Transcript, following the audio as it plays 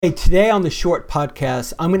Hey, today on the short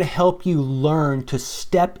podcast, I'm going to help you learn to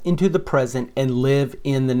step into the present and live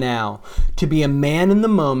in the now, to be a man in the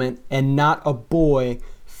moment and not a boy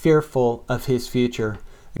fearful of his future.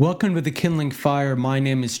 Welcome to the Kindling Fire. My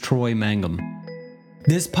name is Troy Mangum.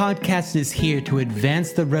 This podcast is here to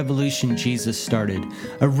advance the revolution Jesus started,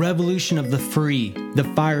 a revolution of the free,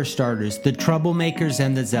 the fire starters, the troublemakers,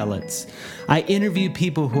 and the zealots. I interview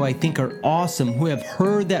people who I think are awesome, who have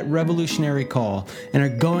heard that revolutionary call and are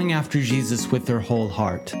going after Jesus with their whole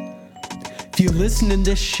heart. If you listen to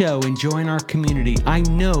this show and join our community, I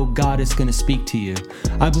know God is going to speak to you.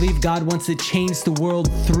 I believe God wants to change the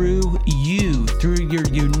world through you, through your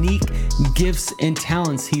unique gifts and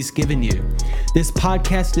talents He's given you. This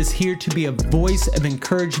podcast is here to be a voice of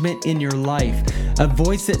encouragement in your life, a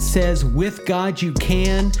voice that says, with God you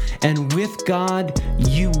can, and with God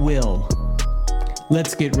you will.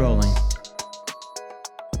 Let's get rolling.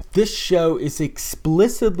 This show is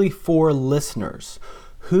explicitly for listeners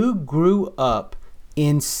who grew up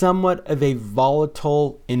in somewhat of a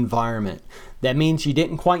volatile environment. That means you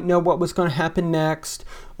didn't quite know what was going to happen next,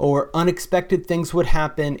 or unexpected things would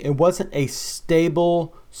happen. It wasn't a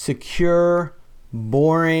stable, secure,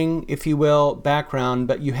 boring, if you will, background,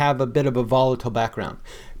 but you have a bit of a volatile background.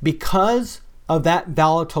 Because of that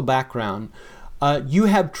volatile background, you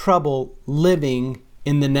have trouble living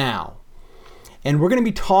in the now. And we're going to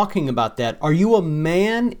be talking about that. Are you a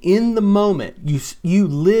man in the moment? You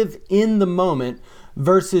live in the moment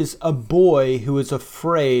versus a boy who is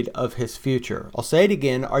afraid of his future. I'll say it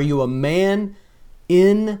again. Are you a man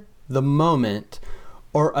in the moment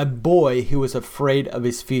or a boy who is afraid of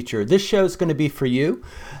his future? This show is going to be for you.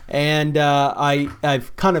 And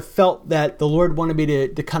I've kind of felt that the Lord wanted me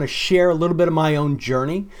to kind of share a little bit of my own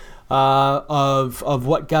journey of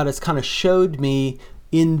what God has kind of showed me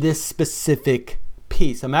in this specific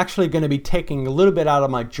piece. I'm actually going to be taking a little bit out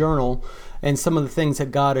of my journal and some of the things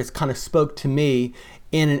that God has kind of spoke to me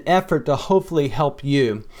in an effort to hopefully help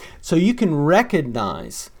you. So you can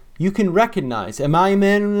recognize, am I a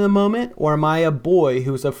man in the moment or am I a boy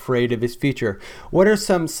who's afraid of his future? What are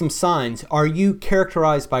some signs? Are you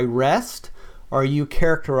characterized by rest? Are you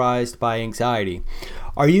characterized by anxiety?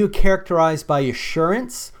 Are you characterized by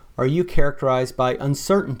assurance? Are you characterized by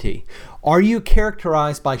uncertainty? Are you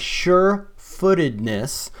characterized by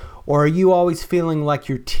sure-footedness, or are you always feeling like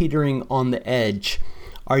you're teetering on the edge?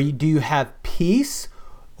 Do you have peace,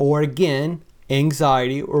 or again,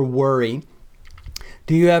 anxiety or worry?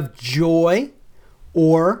 Do you have joy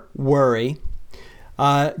or worry?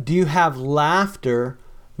 Do you have laughter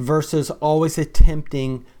versus always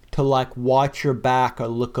attempting to watch your back or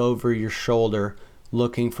look over your shoulder,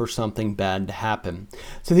 looking for something bad to happen?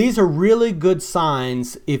 So these are really good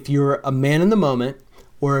signs if you're a man in the moment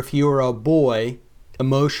or if you're a boy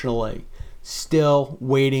emotionally still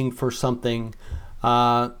waiting for something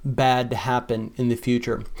bad to happen in the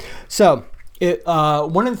future. So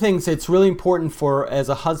one of the things that's really important for as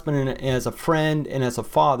a husband and as a friend and as a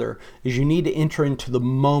father is you need to enter into the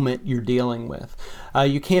moment you're dealing with.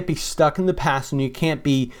 You can't be stuck in the past and you can't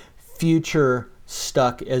be future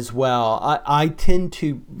stuck as well. I tend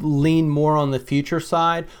to lean more on the future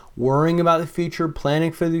side, worrying about the future,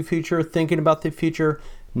 planning for the future, thinking about the future,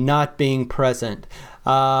 not being present.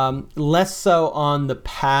 Less so on the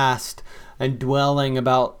past and dwelling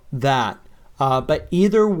about that. But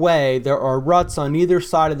either way, there are ruts on either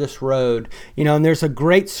side of this road. And there's a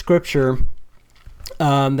great scripture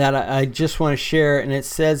that I just want to share, and it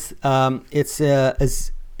says,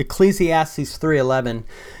 it's Ecclesiastes 3:11.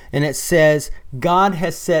 And it says, God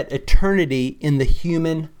has set eternity in the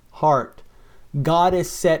human heart. God has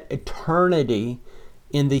set eternity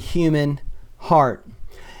in the human heart.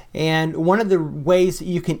 And one of the ways that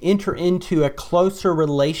you can enter into a closer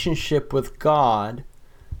relationship with God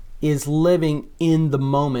is living in the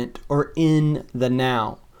moment or in the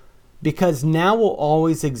now. Because now will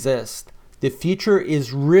always exist. The future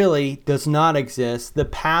does not exist. The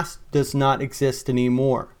past does not exist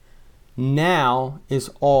anymore. Now is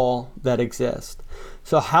all that exists.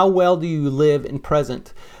 So how well do you live in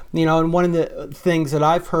present? And one of the things that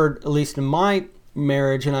I've heard, at least in my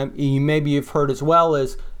marriage, and maybe you've heard as well,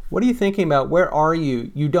 is, what are you thinking about? Where are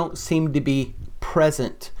you? You don't seem to be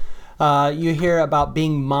present. You hear about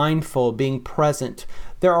being mindful, being present.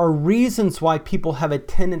 There are reasons why people have a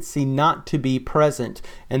tendency not to be present,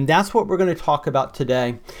 and that's what we're going to talk about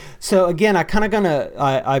today. So again,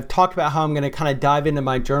 I've talked about how I'm going to kind of dive into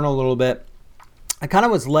my journal a little bit. I kind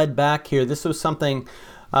of was led back here. This was something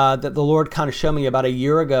that the Lord kind of showed me about a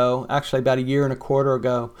year ago, actually about a year and a quarter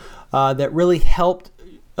ago, that really helped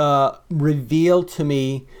reveal to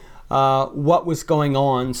me what was going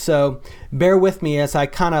on. So bear with me as I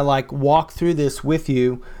kind of like walk through this with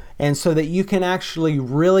you, and so that you can actually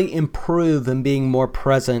really improve in being more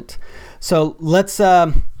present. So let's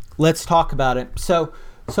talk about it. So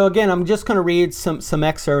again, I'm just going to read some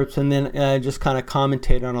excerpts and then just kind of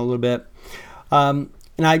commentate on it a little bit. And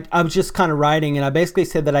I was just kind of writing, and I basically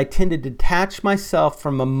said that I tend to detach myself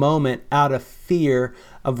from a moment out of fear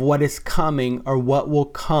of what is coming or what will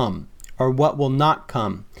come or what will not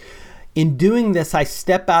come. In doing this, I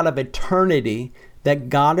step out of eternity that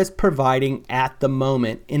God is providing at the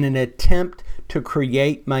moment in an attempt to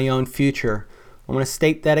create my own future. I want to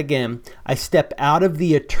state that again. I step out of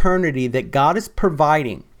the eternity that God is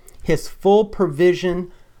providing. His full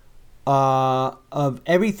provision of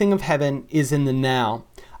everything of heaven is in the now.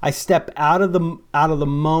 I step out of the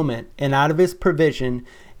moment and out of His provision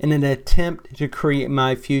in an attempt to create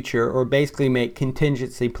my future, or basically make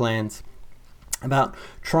contingency plans about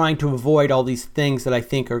trying to avoid all these things that I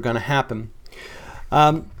think are going to happen.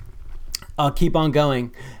 I'll keep on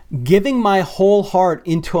going. Giving my whole heart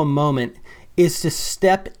into a moment is to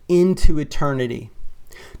step into eternity,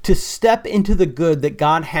 to step into the good that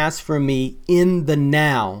God has for me in the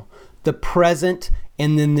now, the present,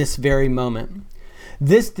 and in this very moment.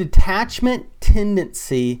 This detachment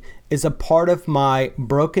tendency is a part of my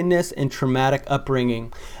brokenness and traumatic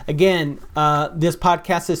upbringing. Again, this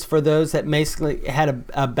podcast is for those that basically had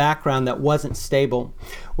a background that wasn't stable.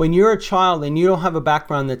 When you're a child and you don't have a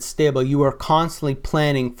background that's stable, you are constantly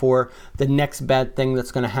planning for the next bad thing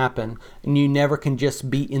that's going to happen. And you never can just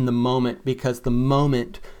be in the moment, because the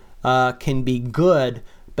moment can be good,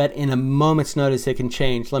 but in a moment's notice it can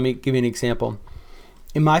change. Let me give you an example.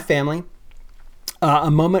 In my family,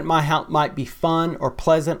 a moment might be fun or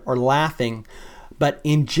pleasant or laughing, but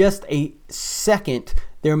in just a second,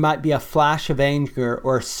 there might be a flash of anger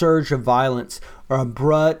or a surge of violence or a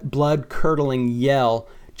blood-curdling yell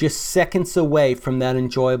just seconds away from that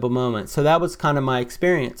enjoyable moment. So that was kind of my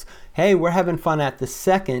experience. Hey, we're having fun at this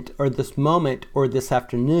second or this moment or this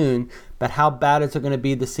afternoon, but how bad is it going to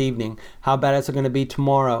be this evening? How bad is it going to be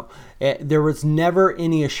tomorrow? There was never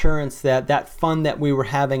any assurance that that fun that we were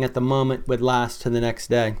having at the moment would last to the next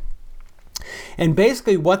day. And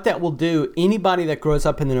basically what that will do, anybody that grows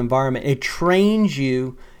up in an environment, it trains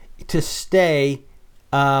you to stay,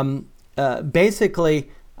 basically,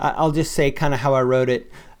 I'll just say kind of how I wrote it.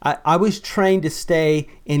 I was trained to stay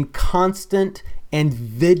in constant and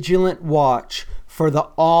vigilant watch for the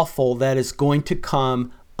awful that is going to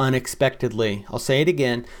come unexpectedly. I'll say it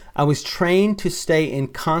again. I was trained to stay in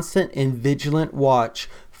constant and vigilant watch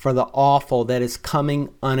for the awful that is coming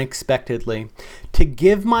unexpectedly. To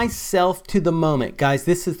give myself to the moment. Guys,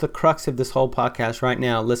 this is the crux of this whole podcast right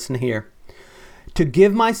now. Listen here. To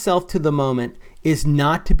give myself to the moment is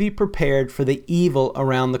not to be prepared for the evil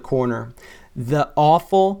around the corner, the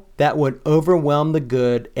awful that would overwhelm the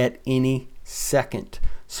good at any second.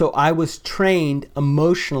 So I was trained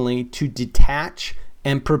emotionally to detach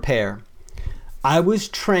and prepare. I was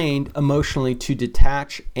trained emotionally to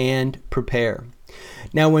detach and prepare.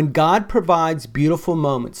 Now, when God provides beautiful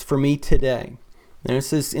moments for me today, and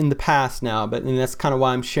this is in the past now, and that's kind of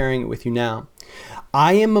why I'm sharing it with you now,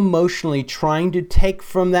 I am emotionally trying to take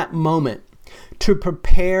from that moment to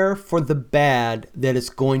prepare for the bad that is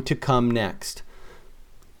going to come next.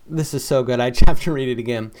 This is so good. I have to read it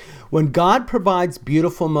again. When God provides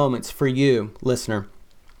beautiful moments for you, listener,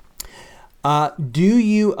 do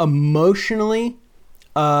you emotionally,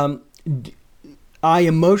 I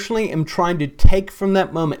emotionally am trying to take from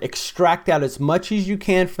that moment, extract out as much as you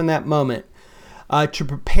can from that moment to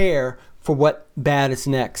prepare for what bad is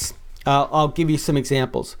next. I'll give you some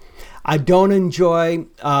examples. I don't enjoy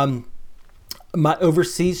my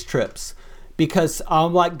overseas trips because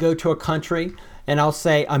I'll go to a country and I'll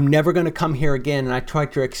say, I'm never going to come here again. And I try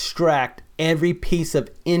to extract every piece of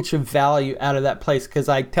inch of value out of that place because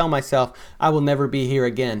I tell myself I will never be here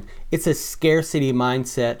again. It's a scarcity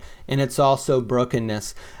mindset, and it's also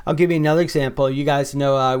brokenness. I'll give you another example. You guys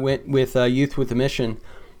know I went with Youth with a Mission.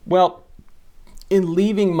 Well, in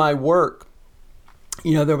leaving my work,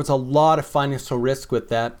 there was a lot of financial risk with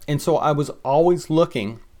that. And so I was always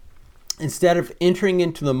looking, instead of entering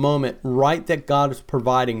into the moment right that God is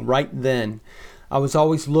providing right then, I was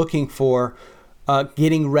always looking for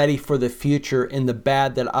getting ready for the future and the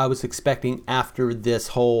bad that I was expecting after this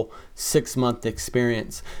whole 6-month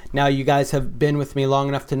experience. Now, you guys have been with me long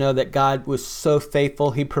enough to know that God was so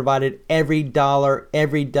faithful. He provided every dollar,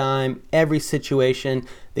 every dime, every situation.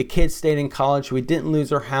 The kids stayed in college. We didn't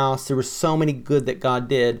lose our house. There was so many good that God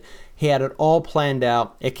did. He had it all planned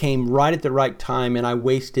out. It came right at the right time, and I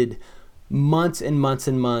wasted months and months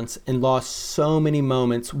and months and lost so many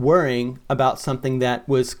moments worrying about something that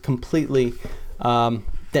was completely,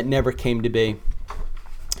 that never came to be.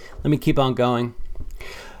 Let me keep on going.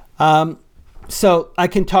 So I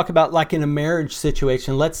can talk about like in a marriage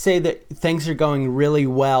situation. Let's say that things are going really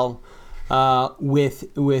well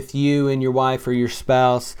with you and your wife or your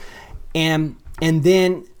spouse, and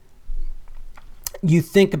then you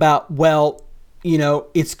think about, well,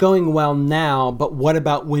 it's going well now, but what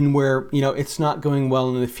about when it's not going well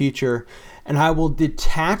in the future? And I will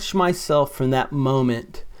detach myself from that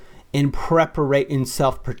moment in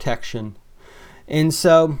self-protection. And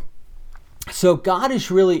so God has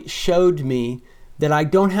really showed me that I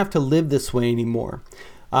don't have to live this way anymore,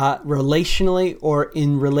 relationally or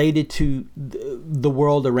in related to the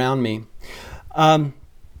world around me.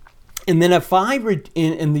 And then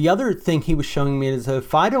and the other thing he was showing me is that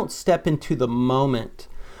if I don't step into the moment,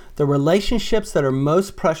 the relationships that are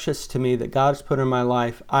most precious to me that God has put in my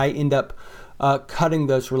life, I end up cutting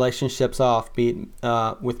those relationships off, be it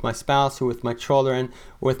with my spouse or with my children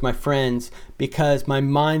or with my friends, because my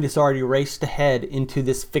mind has already raced ahead into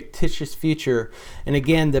this fictitious future. And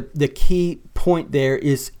again, the key point there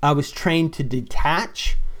is I was trained to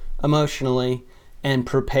detach emotionally and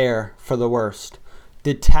prepare for the worst.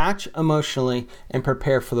 Detach emotionally and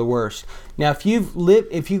prepare for the worst. Now, if you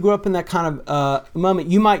grew up in that kind of moment,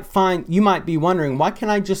 you might be wondering, why can't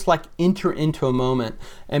I just like enter into a moment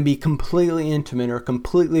and be completely intimate or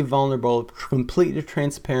completely vulnerable, completely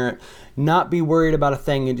transparent, not be worried about a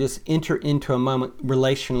thing and just enter into a moment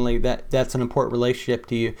relationally that's an important relationship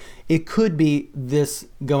to you? It could be this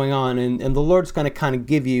going on, and the Lord's going to kind of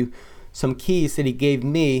give you some keys that he gave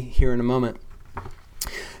me here in a moment.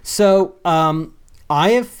 So,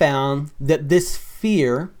 I have found that this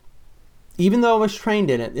fear, even though I was trained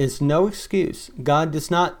in it, is no excuse.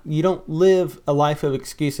 You don't live a life of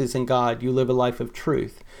excuses in God. You live a life of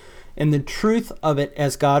truth. And the truth of it,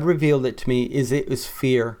 as God revealed it to me, is it was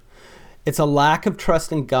fear. It's a lack of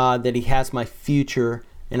trust in God that he has my future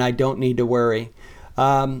and I don't need to worry.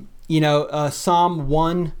 Psalm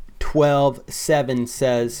 112:7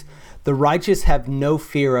 says, "The righteous have no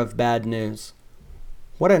fear of bad news."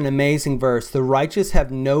 What an amazing verse. The righteous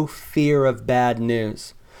have no fear of bad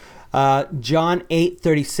news. John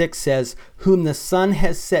 8:36 says, "Whom the Son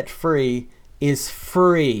has set free is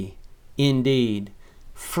free indeed."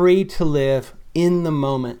 Free to live in the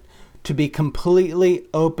moment, to be completely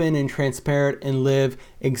open and transparent and live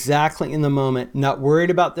exactly in the moment, not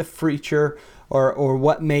worried about the future or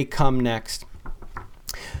what may come next.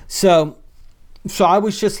 So I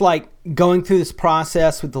was just like going through this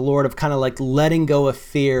process with the Lord of kind of like letting go of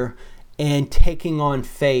fear and taking on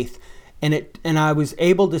faith. And I was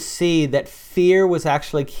able to see that fear was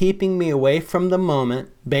actually keeping me away from the moment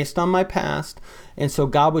based on my past. And so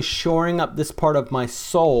God was shoring up this part of my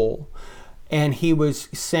soul. And he was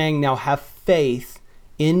saying, now have faith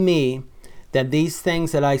in me that these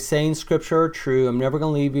things that I say in Scripture are true. I'm never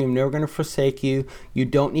going to leave you. I'm never going to forsake you. You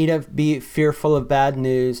don't need to be fearful of bad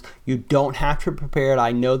news. You don't have to prepare it.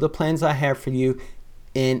 I know the plans I have for you.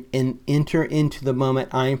 And enter into the moment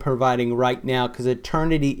I am providing right now, because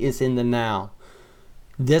eternity is in the now.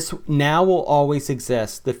 This now will always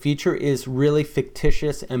exist. The future is really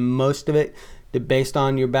fictitious, and most of it based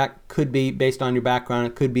on your could be based on your background.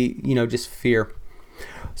 It could be, just fear.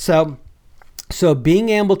 So being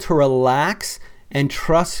able to relax and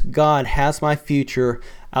trust God has my future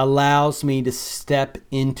allows me to step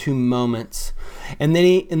into moments. And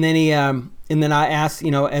then I asked,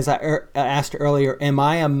 as I asked earlier, am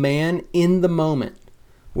I a man in the moment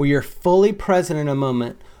where you're fully present in a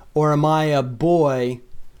moment, or am I a boy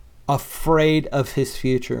afraid of his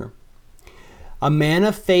future? A man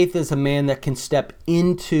of faith is a man that can step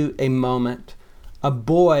into a moment. A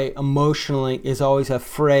boy emotionally is always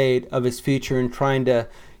afraid of his future and trying to,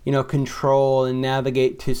 control and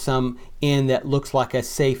navigate to some end that looks like a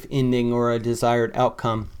safe ending or a desired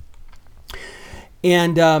outcome.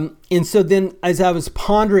 And so then as I was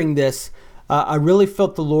pondering this, I really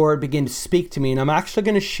felt the Lord begin to speak to me. And I'm actually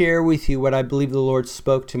going to share with you what I believe the Lord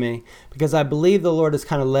spoke to me, because I believe the Lord has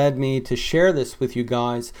kind of led me to share this with you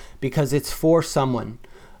guys because it's for someone.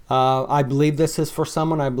 I believe this is for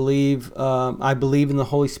someone. I believe in the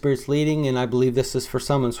Holy Spirit's leading, and I believe this is for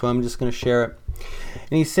someone. So I'm just going to share it.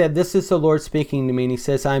 And he said, this is the Lord speaking to me. And he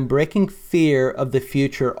says, I'm breaking fear of the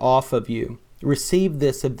future off of you. Receive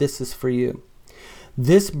this if this is for you.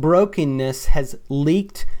 This brokenness has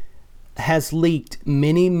leaked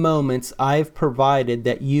many moments I've provided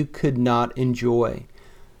that you could not enjoy.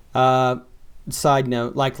 Side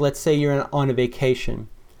note, like let's say you're on a vacation.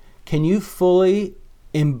 Can you fully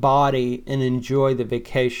embody and enjoy the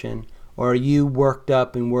vacation, Or are you worked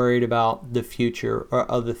up and worried about the future or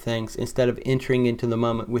other things instead of entering into the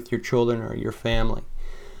moment with your children or your family?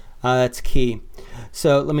 That's key.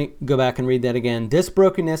 So let me go back and read that again. This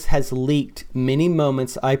brokenness has leaked many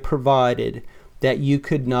moments I provided that you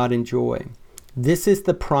could not enjoy. This is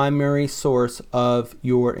the primary source of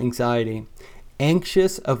your anxiety.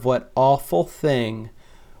 Anxious of what awful thing,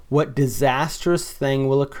 what disastrous thing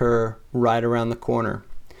will occur right around the corner.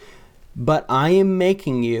 But I am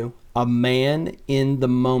making you a man in the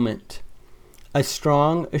moment, a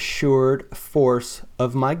strong, assured force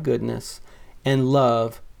of my goodness and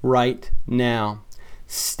love right now,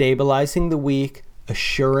 stabilizing the weak,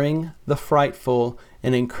 assuring the frightful,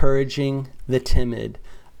 and encouraging the timid,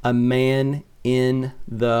 a man in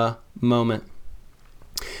the moment.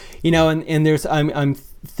 And there's I'm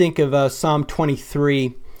think of Psalm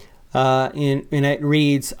 23, and it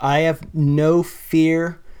reads, I have no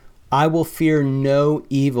fear, I will fear no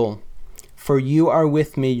evil, for you are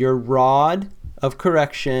with me, your rod of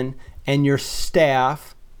correction and your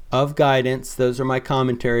staff of guidance. Those are my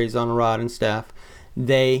commentaries on a rod and staff.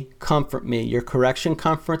 They comfort me. Your correction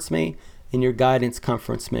comforts me, and your guidance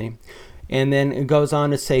comforts me. And then it goes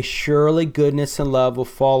on to say, surely goodness and love will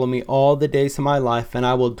follow me all the days of my life, and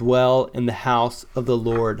I will dwell in the house of the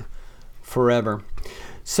Lord forever.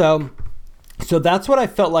 So that's what I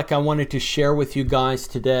felt like I wanted to share with you guys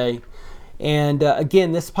today. And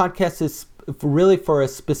again, this podcast is really for a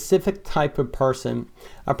specific type of person,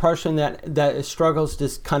 a person that struggles to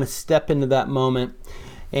kind of step into that moment.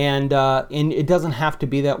 And it doesn't have to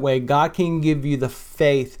be that way. God can give you the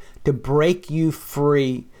faith to break you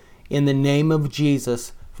free in the name of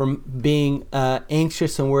Jesus from being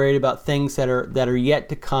anxious and worried about things that are yet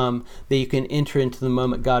to come, that you can enter into the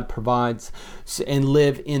moment God provides and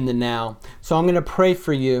live in the now. So I'm going to pray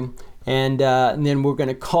for you, and then we're going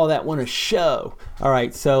to call that one a show. All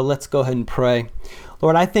right, so let's go ahead and pray.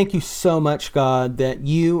 Lord, I thank you so much, God, that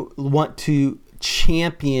you want to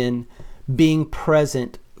champion being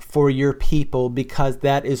present for your people, because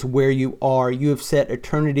that is where you are. You have set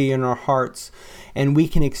eternity in our hearts, and we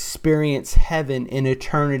can experience heaven in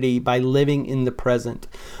eternity by living in the present.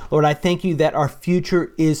 Lord, I thank you that our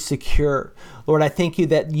future is secure. Lord, I thank you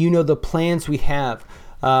that you know the plans we have.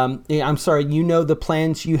 You know the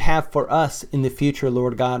plans you have for us in the future,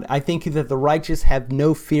 Lord God. I thank you that the righteous have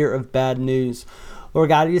no fear of bad news. Lord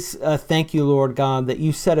God, I just thank you, Lord God, that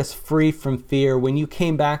you set us free from fear. When you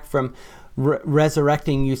came back from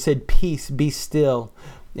resurrecting, you said, peace, be still,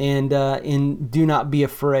 and do not be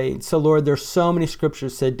afraid. So Lord, there's so many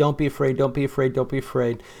scriptures said, don't be afraid, don't be afraid, don't be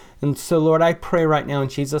afraid. And so Lord, I pray right now in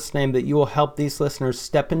Jesus' name that you will help these listeners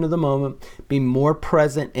step into the moment, be more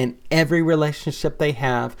present in every relationship they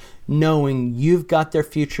have, knowing you've got their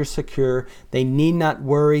future secure. They need not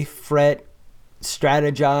worry, fret,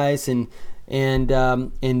 strategize,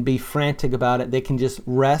 and be frantic about it. They can just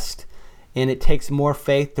rest. And it takes more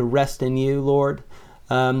faith to rest in you, Lord.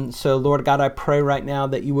 So, Lord God, I pray right now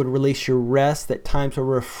that you would release your rest, that times of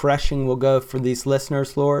refreshing will go for these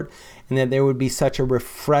listeners, Lord, and that there would be such a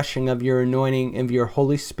refreshing of your anointing, of your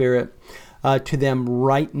Holy Spirit to them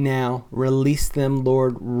right now. Release them,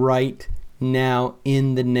 Lord, right now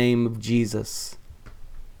in the name of Jesus.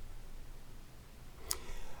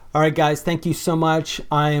 All right, guys, thank you so much.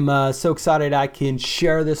 I am so excited I can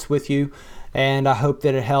share this with you. And I hope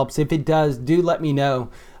that it helps. If it does, do let me know.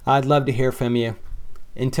 I'd love to hear from you.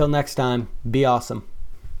 Until next time, be awesome.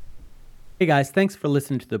 Hey guys, thanks for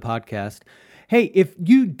listening to the podcast. Hey, if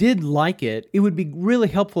you did like it, it would be really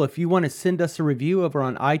helpful if you want to send us a review over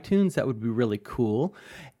on iTunes. That would be really cool.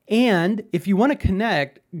 And if you want to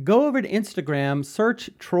connect, go over to Instagram, search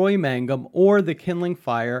Troy Mangum or The Kindling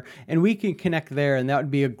Fire, and we can connect there, and that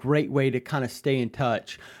would be a great way to kind of stay in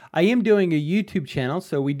touch. I am doing a YouTube channel,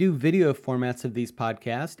 so we do video formats of these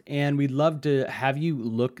podcasts, and we'd love to have you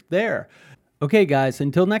look there. Okay, guys,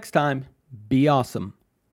 until next time, be awesome.